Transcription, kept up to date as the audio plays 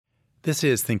This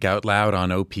is Think Out Loud on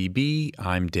OPB.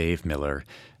 I'm Dave Miller.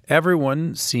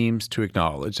 Everyone seems to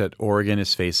acknowledge that Oregon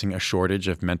is facing a shortage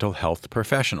of mental health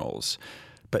professionals.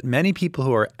 But many people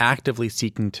who are actively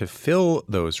seeking to fill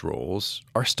those roles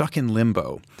are stuck in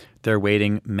limbo. They're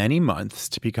waiting many months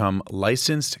to become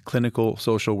licensed clinical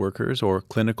social workers or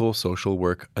clinical social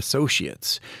work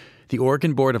associates. The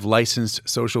Oregon Board of Licensed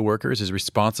Social Workers is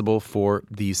responsible for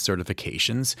these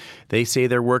certifications. They say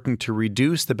they're working to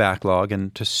reduce the backlog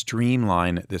and to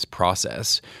streamline this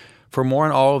process. For more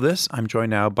on all of this, I'm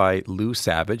joined now by Lou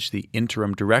Savage, the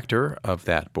interim director of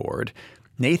that board.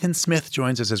 Nathan Smith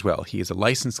joins us as well. He is a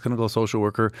licensed clinical social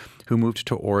worker who moved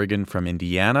to Oregon from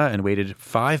Indiana and waited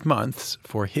 5 months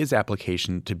for his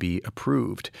application to be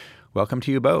approved. Welcome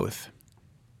to you both.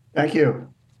 Thank you.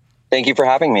 Thank you for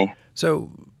having me. So,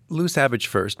 Lou Savage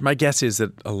first. My guess is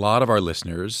that a lot of our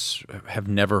listeners have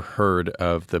never heard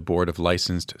of the Board of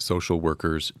Licensed Social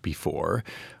Workers before.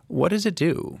 What does it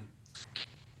do?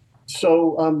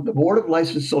 So the Board of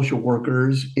Licensed Social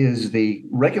Workers is the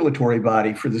regulatory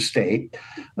body for the state.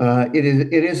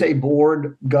 It is a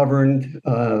board-governed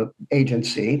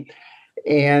agency,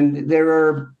 and there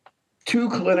are 2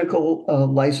 clinical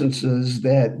licenses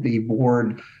that the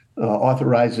board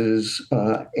authorizes,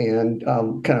 and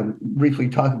kind of briefly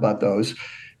talk about those.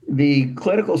 The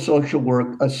clinical social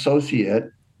work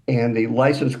associate and the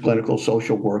licensed clinical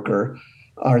social worker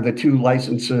are the 2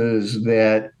 licenses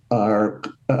that are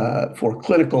for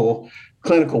clinical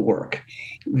work.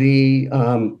 The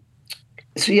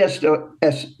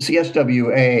CSWA,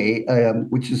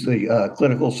 which is the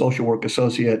Clinical Social Work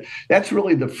Associate, that's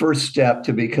really the first step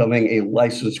to becoming a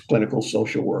licensed clinical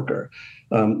social worker.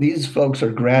 These folks are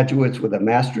graduates with a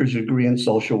master's degree in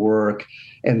social work,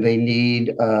 and they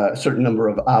need a certain number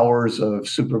of hours of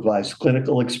supervised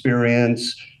clinical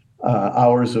experience,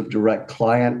 hours of direct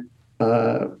client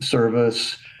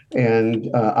service, and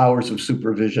hours of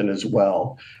supervision as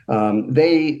well.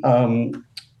 They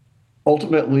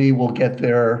ultimately will get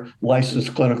their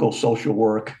licensed clinical social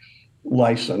work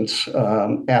license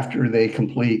after they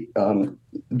complete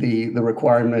the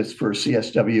requirements for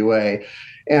CSWA.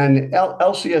 And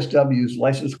LCSWs,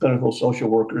 licensed clinical social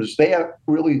workers, they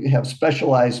really have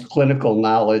specialized clinical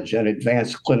knowledge and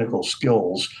advanced clinical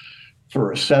skills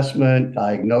for assessment,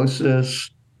 diagnosis,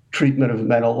 treatment of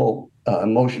mental,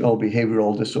 emotional,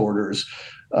 behavioral disorders.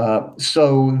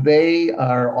 So they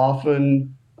are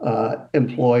often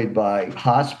employed by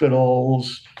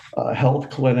hospitals,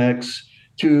 health clinics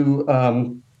to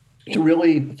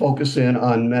really focus in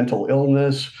on mental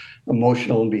illness,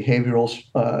 emotional and behavioral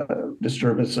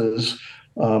disturbances.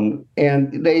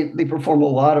 And they perform a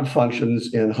lot of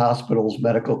functions in hospitals,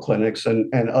 medical clinics,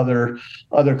 and other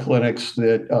clinics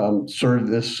that serve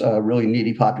this really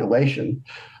needy population.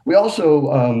 We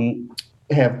also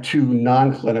have 2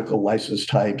 non-clinical license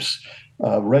types,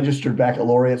 registered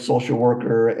baccalaureate social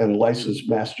worker and licensed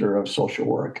master of social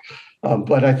work.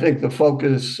 But I think the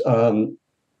focus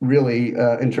really,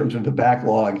 in terms of the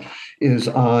backlog, is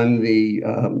on the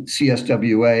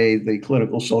CSWA, the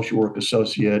Clinical Social Work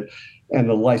Associate, and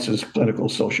the licensed clinical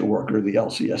social worker, the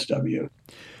LCSW.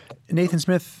 Nathan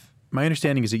Smith, my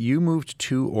understanding is that you moved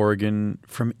to Oregon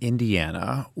from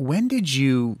Indiana. When did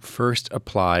you first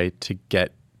apply to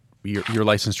get your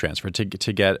license transfer,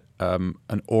 to get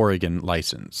an Oregon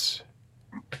license?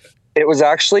 It was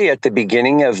actually at the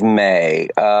beginning of May.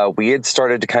 We had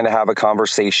started to kind of have a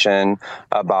conversation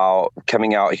about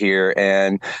coming out here,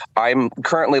 and I'm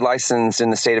currently licensed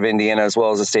in the state of Indiana as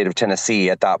well as the state of Tennessee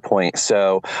at that point.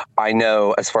 So I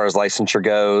know as far as licensure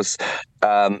goes,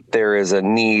 there is a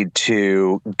need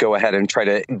to go ahead and try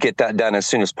to get that done as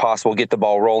soon as possible, get the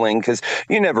ball rolling, because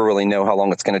you never really know how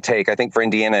long it's going to take. I think for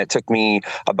Indiana, it took me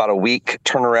about a week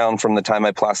turnaround from the time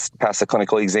I passed the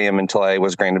clinical exam until I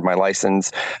was granted my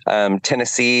license.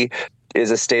 Tennessee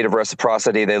is a state of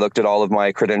reciprocity. They looked at all of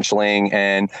my credentialing,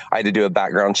 and I had to do a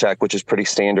background check, which is pretty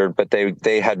standard, but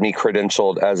they had me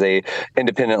credentialed as a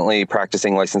independently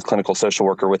practicing licensed clinical social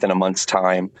worker within a month's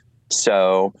time.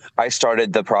 So I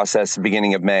started the process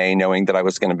beginning of May, knowing that I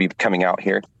was going to be coming out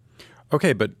here.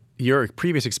 Okay, but your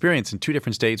previous experience in 2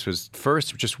 different states was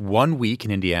first just 1 week in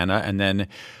Indiana, and then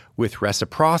with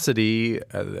reciprocity,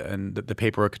 and the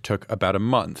paperwork took about a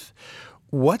month.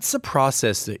 What's the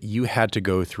process that you had to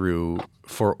go through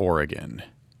for Oregon?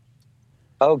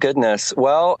 Oh, goodness.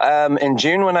 Well, in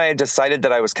June, when I had decided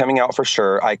that I was coming out for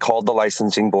sure, I called the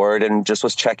licensing board and just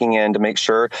was checking in to make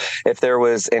sure if there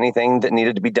was anything that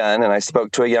needed to be done. And I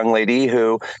spoke to a young lady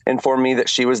who informed me that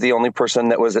she was the only person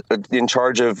that was in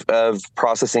charge of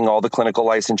processing all the clinical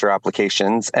licensure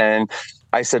applications. And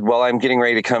I said, well, I'm getting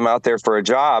ready to come out there for a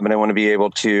job and I want to be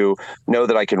able to know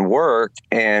that I can work.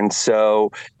 And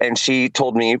she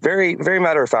told me very, very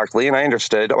matter of factly, and I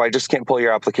understood, I just can't pull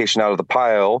your application out of the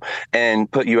pile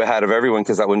and put you ahead of everyone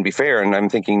because that wouldn't be fair. And I'm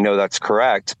thinking, no, that's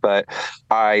correct. But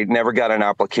I never got an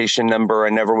application number. I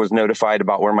never was notified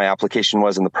about where my application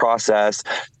was in the process.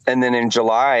 And then in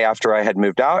July, after I had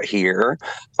moved out here,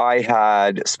 I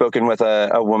had spoken with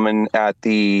a woman at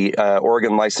the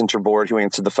Oregon Licensure Board who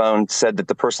answered the phone, said that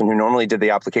the person who normally did the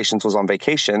applications was on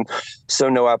vacation, so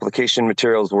no application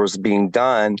materials was being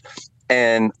done.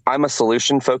 And I'm a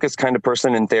solution-focused kind of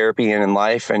person in therapy and in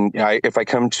life. And if I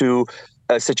come to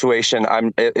a situation,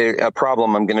 a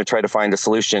problem, I'm going to try to find a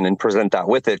solution and present that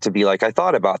with it to be like, I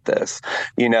thought about this,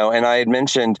 and I had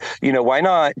mentioned, why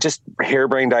not just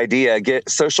harebrained idea, get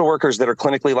social workers that are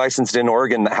clinically licensed in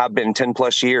Oregon that have been 10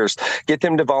 plus years, get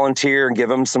them to volunteer and give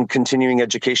them some continuing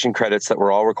education credits that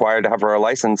we're all required to have for our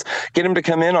license, get them to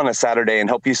come in on a Saturday and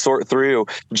help you sort through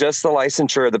just the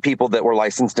licensure of the people that were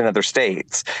licensed in other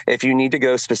states. If you need to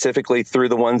go specifically through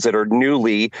the ones that are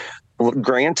newly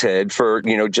granted for,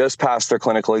 just passed their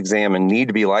clinical exam and need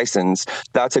to be licensed,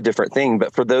 that's a different thing.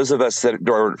 But for those of us that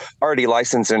are already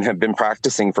licensed and have been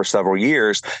practicing for several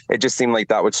years, it just seemed like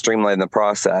that would streamline the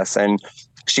process. And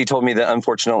she told me that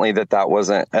unfortunately that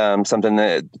wasn't something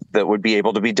that would be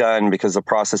able to be done because the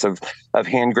process of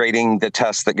hand grading the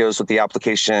test that goes with the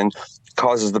application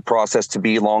causes the process to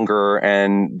be longer,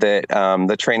 and that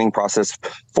the training process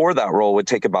for that role would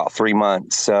take about 3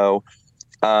 months. So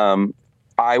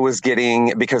I was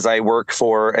getting, because I work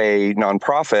for a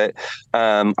nonprofit,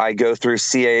 I go through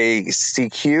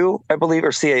CACQ, I believe, or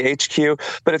CAHQ,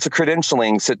 but it's a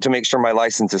credentialing to make sure my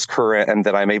license is current and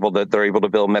that they're able to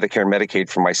bill Medicare and Medicaid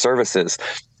for my services.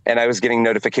 And I was getting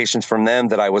notifications from them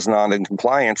that I was not in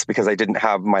compliance because I didn't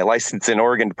have my license in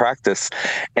Oregon to practice,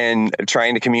 and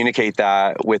trying to communicate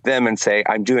that with them and say,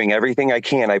 I'm doing everything I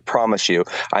can. I promise you,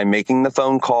 I'm making the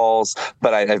phone calls,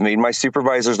 but I've made my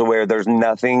supervisors aware there's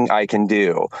nothing I can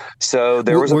do. So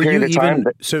there was a period of time.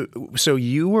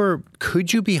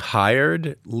 Could you be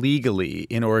hired legally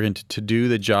in Oregon to do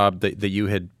the job that you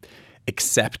had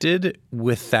accepted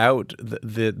without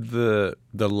the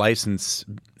license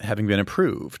having been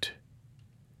approved?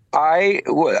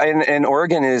 And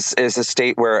Oregon is a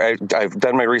state where I've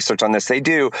done my research on this. They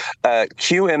do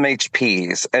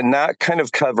QMHPs, and that kind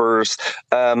of covers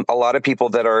a lot of people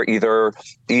that are either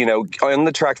on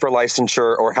the track for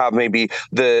licensure or have maybe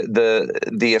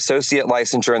the associate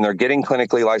licensure and they're getting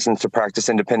clinically licensed to practice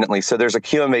independently. So there's a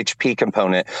QMHP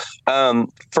component.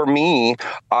 For me,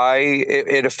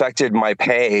 it affected my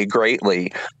pay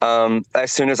greatly.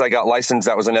 As soon as I got licensed,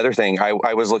 that was another thing.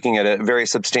 I was looking at a very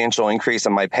substantial increase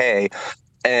in my pay.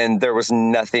 And there was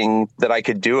nothing that I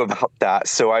could do about that.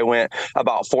 So I went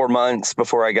about 4 months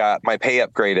before I got my pay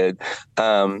upgraded.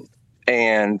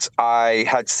 And I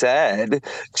had said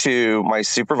to my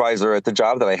supervisor at the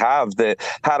job that I have that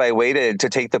had I waited to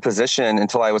take the position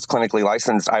until I was clinically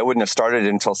licensed, I wouldn't have started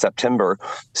until September.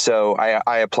 So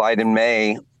I applied in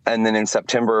May. And then in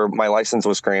September, my license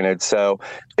was granted. So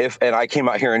and I came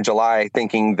out here in July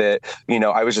thinking that,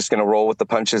 I was just going to roll with the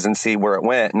punches and see where it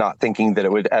went, not thinking that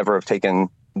it would ever have taken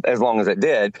as long as it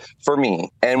did for me.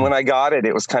 And when I got it,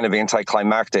 it was kind of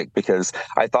anticlimactic because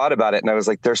I thought about it and I was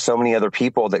like, there's so many other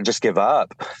people that just give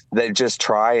up, that just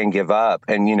try and give up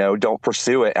and, don't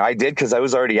pursue it. I did because I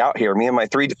was already out here. Me and my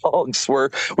 3 dogs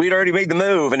we'd already made the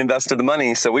move and invested the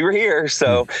money. So we were here.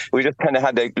 So we just kind of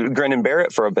had to grin and bear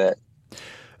it for a bit.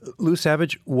 Lou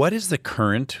Savage, what is the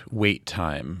current wait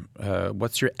time?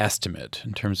 What's your estimate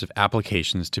in terms of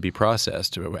applications to be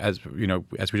processed? As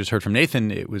we just heard from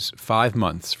Nathan, it was 5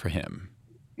 months for him.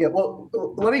 Yeah, well,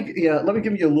 let me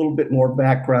give you a little bit more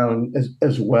background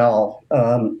as well.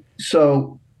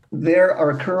 So there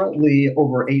are currently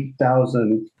over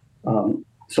 8,000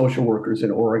 social workers in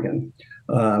Oregon.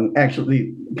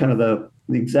 Actually, kind of the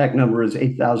exact number is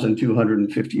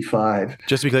 8,255.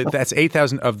 Just because that's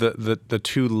 8,000 of the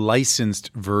 2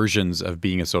 licensed versions of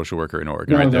being a social worker in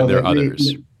Oregon, right? There are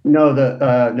others.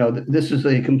 This is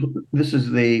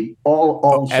the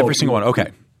all every single one.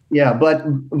 Okay. Yeah, but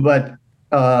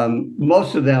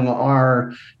most of them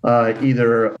are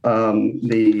either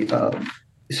the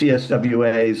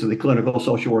CSWAs, the Clinical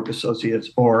Social Work Associates,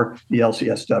 or the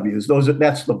LCSWs.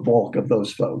 That's the bulk of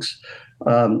those folks.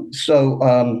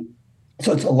 So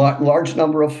it's a large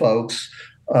number of folks.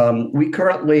 We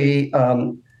currently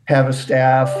have a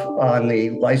staff on the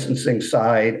licensing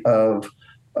side of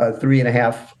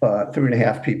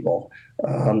 3.5 people.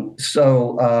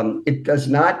 So it does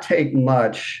not take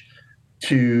much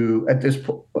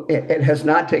it has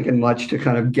not taken much to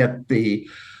kind of get the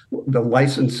the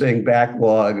licensing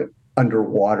backlog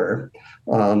underwater.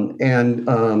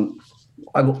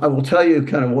 I will tell you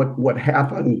kind of what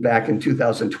happened back in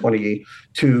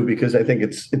 2022, because I think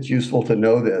it's useful to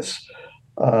know this.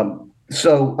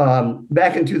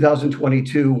 Back in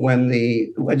 2022, when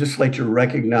the legislature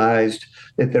recognized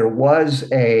that there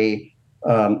was a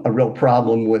real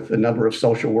problem with the number of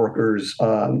social workers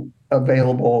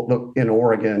available in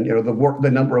Oregon,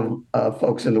 the number of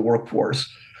folks in the workforce,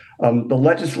 the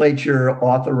legislature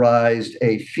authorized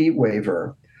a fee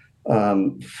waiver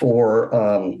for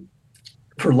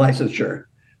licensure.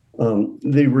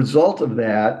 The result of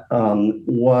that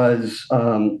was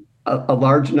a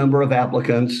large number of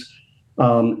applicants,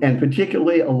 and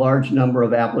particularly a large number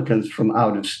of applicants from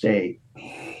out of state.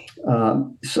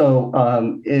 Last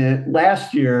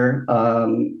year,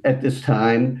 at this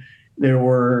time, there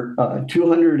were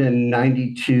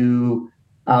 292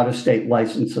 out-of-state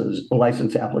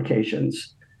license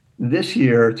applications. This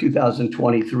year,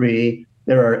 2023,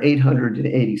 there are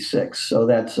 886. So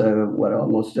that's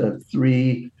almost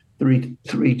three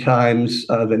times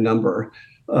the number,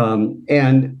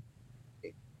 and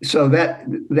so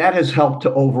that has helped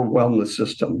to overwhelm the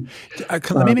system.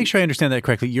 Let me make sure I understand that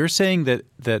correctly. You're saying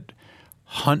that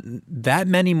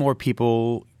many more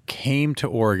people came to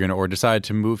Oregon or decided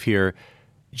to move here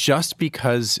just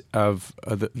because of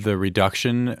the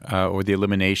reduction or the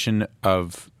elimination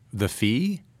of the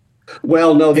fee?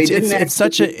 Well, no, they didn't.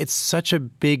 It's such a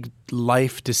big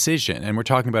life decision, and we're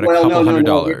talking about a couple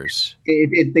 $100.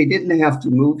 They didn't have to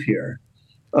move here.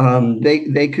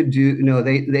 They could do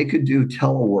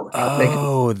telework.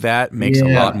 That makes a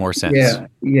lot more sense.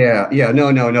 Yeah.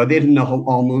 No. They didn't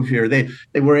all move here. They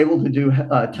were able to do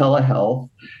telehealth,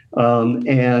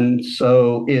 and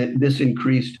so this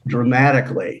increased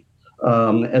dramatically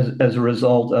as a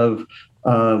result of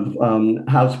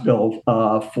House Bill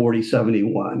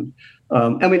 4071.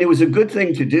 It was a good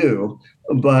thing to do,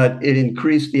 but it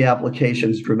increased the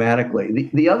applications dramatically.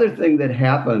 The other thing that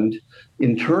happened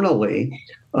internally,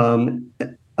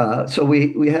 so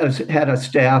we had a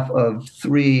staff of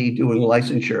 3 doing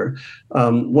licensure.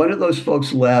 One of those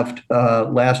folks left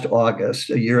last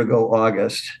August, a year ago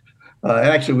August.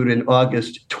 Actually, it would have been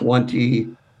August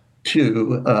 22,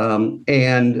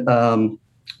 and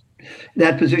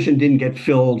that position didn't get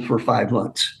filled for 5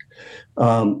 months.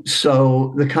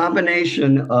 So the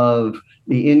combination of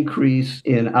the increase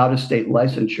in out-of-state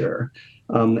licensure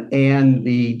and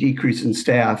the decrease in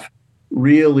staff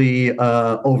really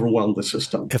overwhelmed the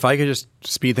system. If I could just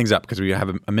speed things up, because we have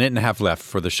a minute and a half left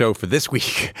for the show for this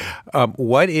week.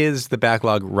 What is the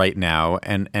backlog right now,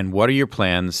 and what are your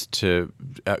plans to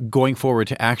going forward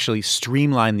to actually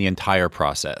streamline the entire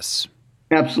process?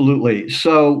 Absolutely.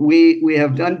 So we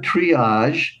have done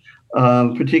triage,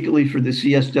 particularly for the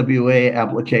CSWA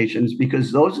applications,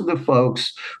 because those are the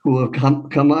folks who have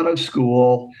come out of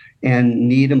school and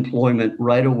need employment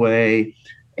right away,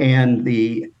 and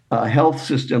the health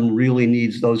system really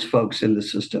needs those folks in the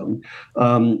system.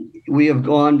 We have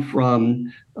gone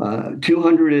from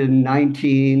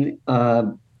 219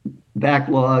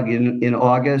 backlog in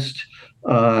August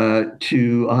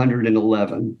to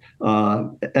 111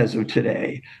 as of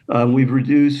today. We've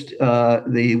reduced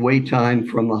the wait time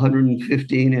from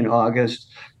 115 in August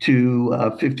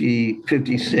to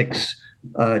 56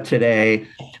 today.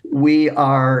 We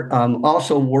are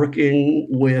also working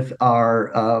with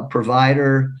our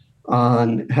provider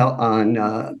on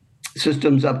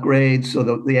systems upgrades so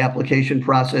that the application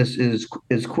process is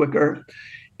quicker.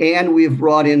 And we've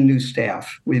brought in new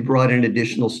staff. We've brought in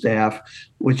additional staff,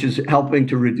 which is helping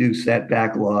to reduce that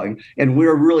backlog. And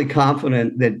we're really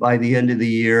confident that by the end of the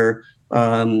year,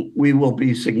 we will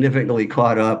be significantly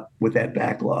caught up with that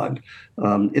backlog.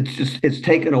 It's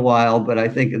taken a while, but I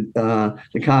think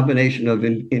the combination of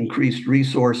increased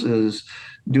resources,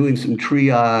 doing some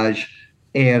triage,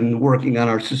 and working on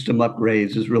our system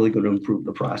upgrades is really going to improve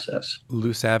the process.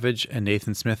 Lou Savage and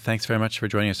Nathan Smith, thanks very much for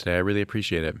joining us today. I really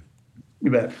appreciate it.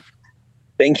 You bet.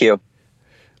 Thank you.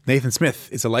 Nathan Smith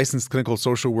is a licensed clinical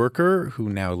social worker who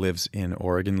now lives in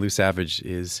Oregon. Lou Savage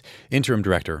is interim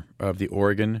director of the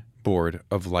Oregon Board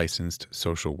of Licensed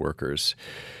Social Workers.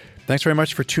 Thanks very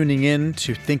much for tuning in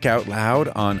to Think Out Loud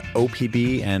on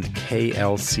OPB and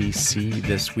KLCC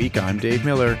this week. I'm Dave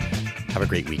Miller. Have a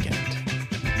great weekend.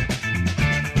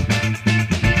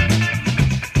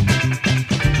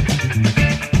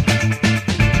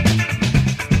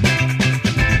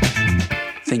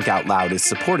 Think Out Loud is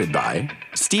supported by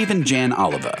Steve and Jan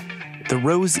Oliva, the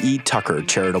Rose E. Tucker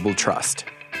Charitable Trust,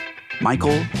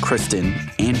 Michael, Kristen,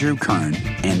 Andrew Kern,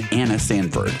 and Anna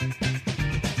Sanford.